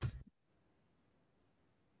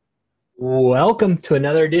Welcome to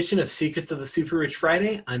another edition of Secrets of the Super Rich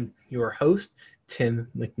Friday. I'm your host, Tim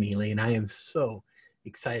McNeely, and I am so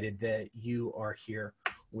excited that you are here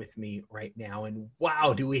with me right now. And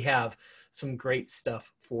wow, do we have some great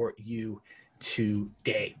stuff for you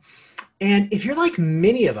today. And if you're like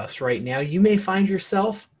many of us right now, you may find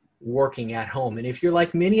yourself working at home. And if you're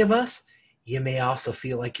like many of us, you may also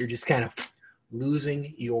feel like you're just kind of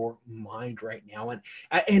losing your mind right now.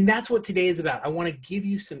 And that's what today is about. I want to give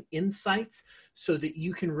you some insights so that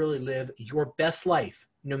you can really live your best life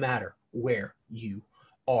no matter where you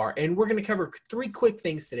are. And we're going to cover three quick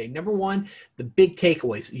things today. Number one, the big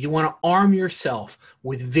takeaways. You want to arm yourself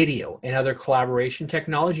with video and other collaboration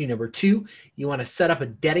technology. Number two, you want to set up a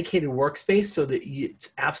dedicated workspace so that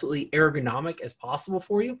it's absolutely ergonomic as possible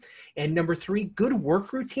for you. And number three, good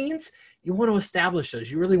work routines. You want to establish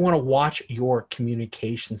those. You really want to watch your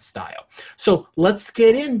communication style. So let's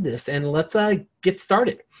get into this and let's get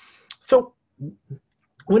started. So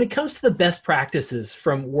when it comes to the best practices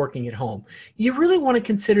from working at home, you really want to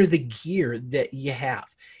consider the gear that you have.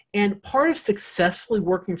 And part of successfully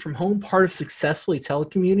working from home, part of successfully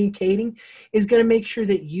telecommunicating is going to make sure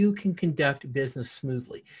that you can conduct business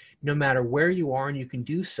smoothly, no matter where you are, and you can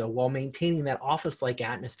do so while maintaining that office-like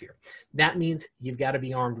atmosphere. That means you've got to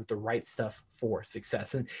be armed with the right stuff for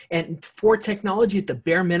success. And for technology, at the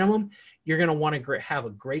bare minimum, you're going to want to have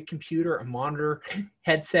a great computer, a monitor,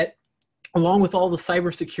 headset, along with all the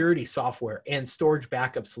cybersecurity software and storage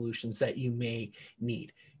backup solutions that you may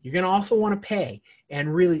need. You're going to also want to pay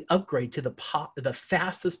and really upgrade to the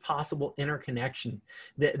fastest possible interconnection,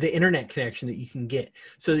 the internet connection that you can get,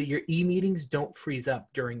 so that your e-meetings don't freeze up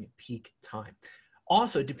during peak time.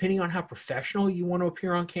 Also, depending on how professional you want to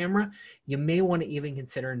appear on camera, you may want to even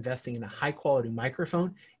consider investing in a high-quality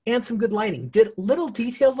microphone and some good lighting. Little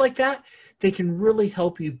details like that, they can really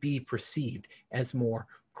help you be perceived as more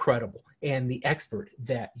credible and the expert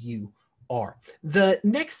that you are. The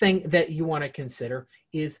next thing that you want to consider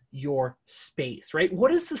is your space, right?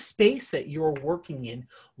 What is the space that you're working in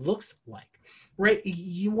looks like, right?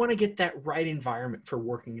 You want to get that right environment for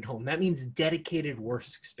working at home. That means dedicated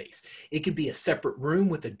workspace. It could be a separate room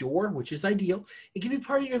with a door, which is ideal. It could be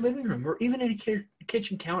part of your living room or even a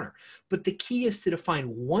kitchen counter. But the key is to define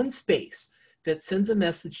one space that sends a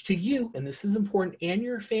message to you, and this is important, and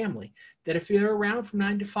your family, that if you're around from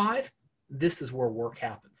 9 to 5, this is where work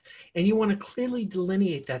happens. And you want to clearly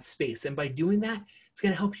delineate that space. And by doing that, it's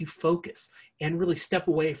going to help you focus and really step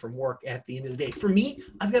away from work at the end of the day. For me,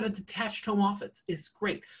 I've got a detached home office. It's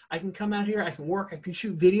great. I can come out here, I can work, I can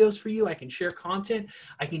shoot videos for you, I can share content,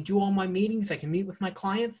 I can do all my meetings, I can meet with my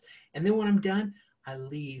clients. And then when I'm done, I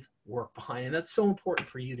leave work behind. And that's so important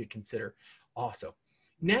for you to consider also.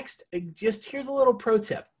 Next, just here's a little pro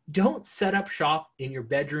tip. Don't set up shop in your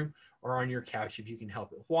bedroom or on your couch if you can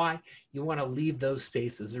help it. Why? You want to leave those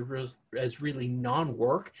spaces as really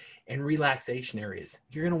non-work and relaxation areas.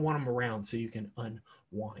 You're going to want them around so you can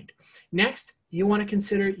unwind. Next, you want to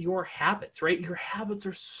consider your habits, right? Your habits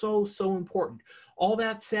are so, so important. All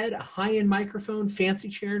that said, a high-end microphone, fancy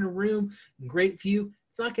chair in a room, great view,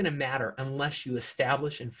 it's not going to matter unless you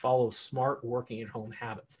establish and follow smart working at home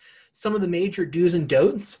habits. Some of the major do's and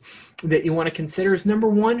don'ts that you want to consider is number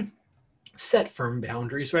one, set firm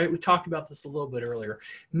boundaries, right? We talked about this a little bit earlier.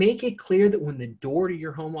 Make it clear that when the door to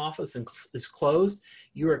your home office is closed,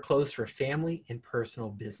 you are closed for family and personal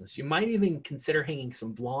business. You might even consider hanging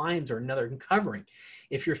some blinds or another covering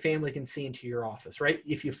if your family can see into your office, right?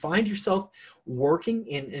 If you find yourself working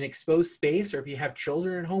in an exposed space, or if you have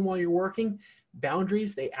children at home while you're working,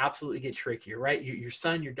 boundaries, they absolutely get trickier, right? Your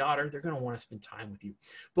son, your daughter, they're going to want to spend time with you.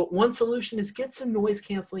 But one solution is get some noise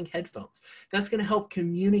canceling headphones. That's going to help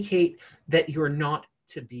communicate that you're not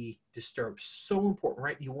to be disturbed. So important,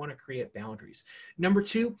 right? You want to create boundaries. Number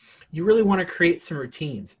two, you really want to create some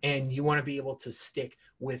routines, and you want to be able to stick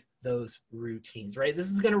with those routines, right?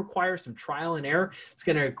 This is going to require some trial and error. It's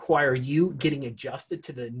going to require you getting adjusted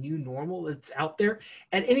to the new normal that's out there.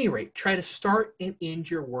 At any rate, try to start and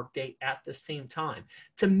end your workday at the same time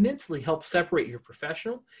to mentally help separate your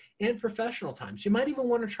professional and professional times. You might even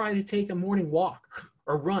want to try to take a morning walk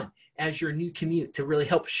or run as your new commute to really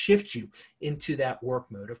help shift you into that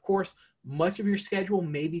work mode. Of course, much of your schedule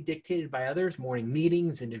may be dictated by others, morning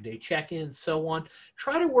meetings, end of day check-ins, so on.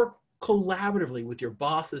 Try to work collaboratively with your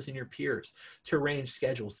bosses and your peers to arrange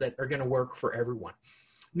schedules that are going to work for everyone.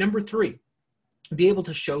 Number three, be able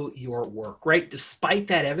to show your work, right? Despite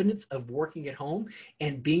that evidence of working at home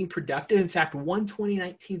and being productive. In fact, one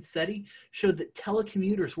 2019 study showed that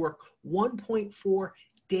telecommuters work 1.4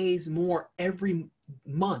 days more every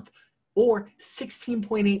month, or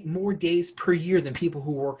 16.8 more days per year than people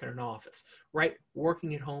who work in an office, right?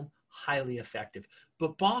 Working at home, highly effective.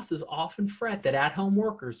 But bosses often fret that at-home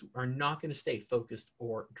workers are not going to stay focused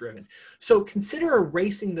or driven. So consider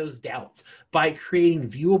erasing those doubts by creating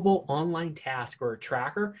viewable online task or a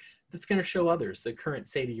tracker that's going to show others the current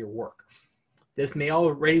state of your work. This may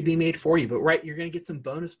already be made for you, but right, you're going to get some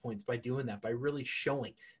bonus points by doing that, by really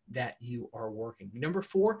showing that you are working. Number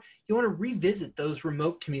 4, you want to revisit those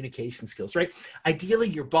remote communication skills, right? Ideally,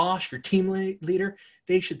 your boss, your team leader,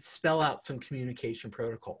 they should spell out some communication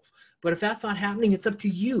protocols. But if that's not happening, it's up to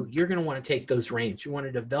you. You're going to want to take those reins. You want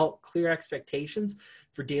to develop clear expectations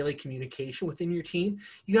for daily communication within your team.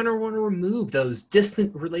 You're going to want to remove those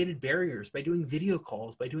distant related barriers by doing video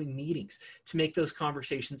calls, by doing meetings to make those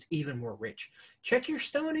conversations even more rich. Check your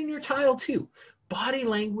stone and your tile too. Body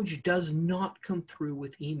language does not come through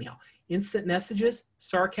with email. Instant messages,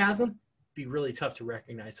 sarcasm, be really tough to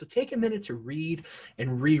recognize. So take a minute to read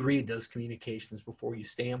and reread those communications before you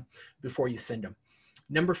send them.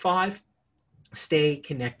 Number 5, stay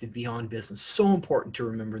connected beyond business. So important to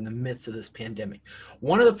remember in the midst of this pandemic.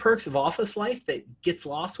 One of the perks of office life that gets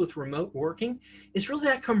lost with remote working is really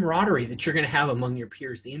that camaraderie that you're going to have among your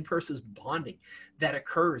peers, the in-person bonding that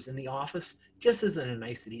occurs in the office just isn't a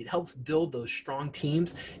nicety. It helps build those strong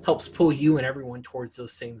teams, helps pull you and everyone towards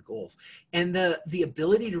those same goals. And the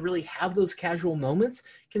ability to really have those casual moments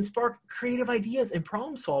can spark creative ideas and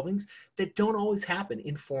problem solvings that don't always happen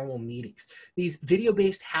in formal meetings. These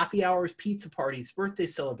video-based happy hours, pizza parties, birthday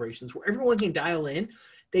celebrations, where everyone can dial in,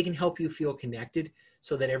 they can help you feel connected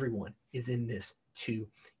so that everyone is in this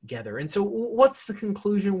together. And so what's the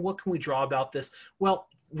conclusion? What can we draw about this? Well,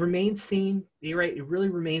 remains seen, you're right, it really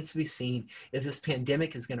remains to be seen if this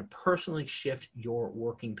pandemic is going to personally shift your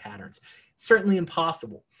working patterns. It's certainly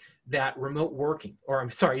impossible that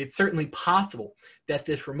it's certainly possible that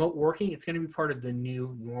this remote working, it's going to be part of the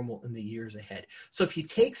new normal in the years ahead. So if you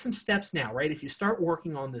take some steps now, right, if you start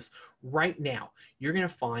working on this right now, you're going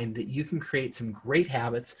to find that you can create some great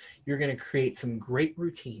habits, you're going to create some great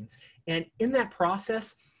routines, and in that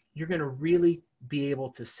process, you're going to really be able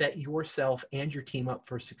to set yourself and your team up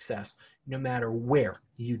for success no matter where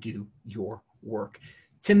you do your work.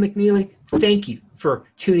 Tim McNeely, thank you for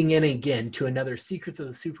tuning in again to another Secrets of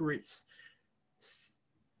the Super Rich.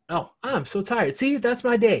 Oh, I'm so tired. See, that's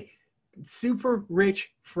my day. Super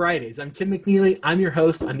Rich Fridays. I'm Tim McNeely. I'm your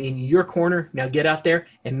host. I'm in your corner. Now get out there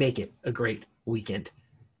and make it a great weekend.